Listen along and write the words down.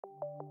Hi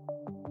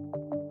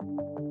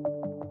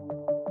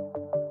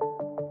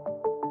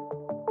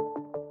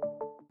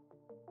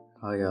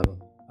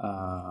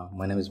all.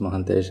 My name is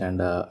Mahantesh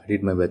and I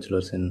did my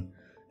bachelor's in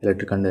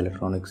electrical and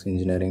electronics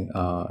engineering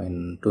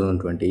in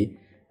 2020.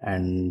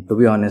 And to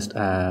be honest,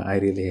 I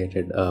really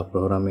hated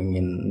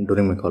programming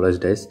during my college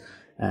days.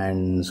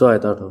 And so I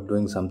thought of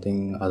doing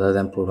something other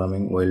than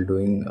programming while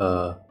doing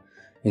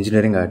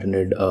engineering. I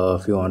attended a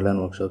few online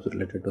workshops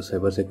related to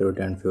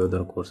cybersecurity and few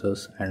other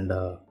courses. And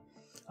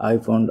I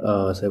found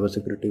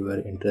cybersecurity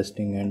very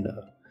interesting, and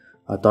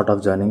I thought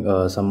of joining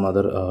some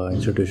other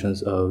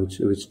institutions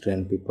which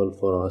train people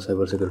for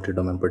cybersecurity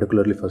domain,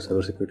 particularly for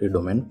cybersecurity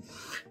domain.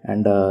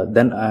 And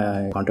then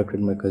I contacted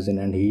my cousin,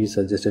 and he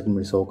suggested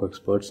me SOC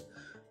Experts.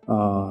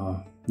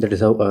 That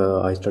is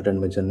how I started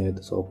my journey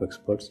with SOC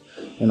Experts.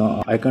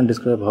 I can't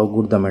describe how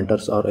good the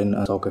mentors are in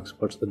SOC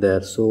Experts. They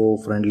are so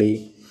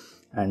friendly,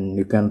 and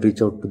you can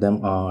reach out to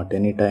them at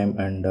any time,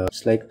 and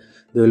it's like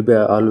they will be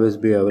always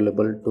be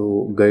available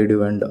to guide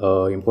you. And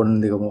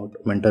important thing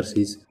about mentors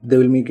is they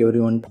will make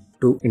everyone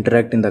to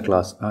interact in the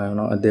class.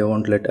 They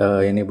won't let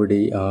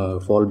anybody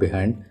fall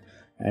behind.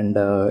 And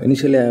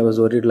initially I was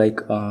worried, like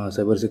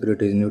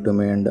cybersecurity is new to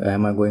me, and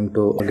am I going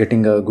to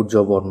getting a good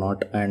job or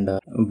not? And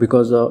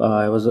because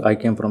I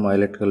came from an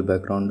electrical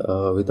background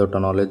without a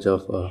knowledge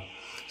of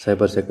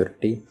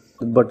cybersecurity.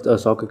 But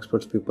SOC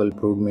Experts people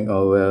proved me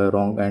were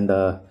wrong,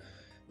 and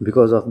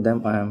because of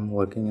them I am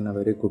working in a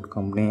very good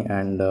company,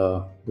 and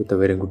with a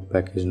very good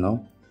package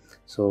now.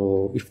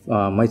 So if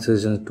my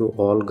suggestions to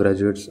all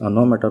graduates,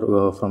 no matter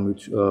from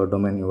which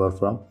domain you are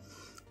from,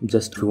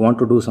 just if you want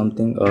to do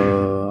something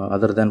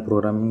other than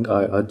programming,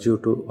 I urge you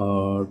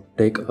to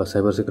take a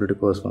cybersecurity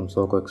course from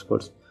SOC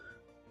Experts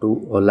to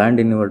land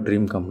in your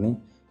dream company.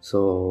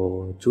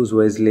 So choose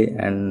wisely,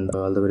 and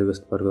all the very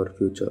best for your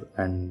future,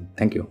 and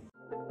thank you.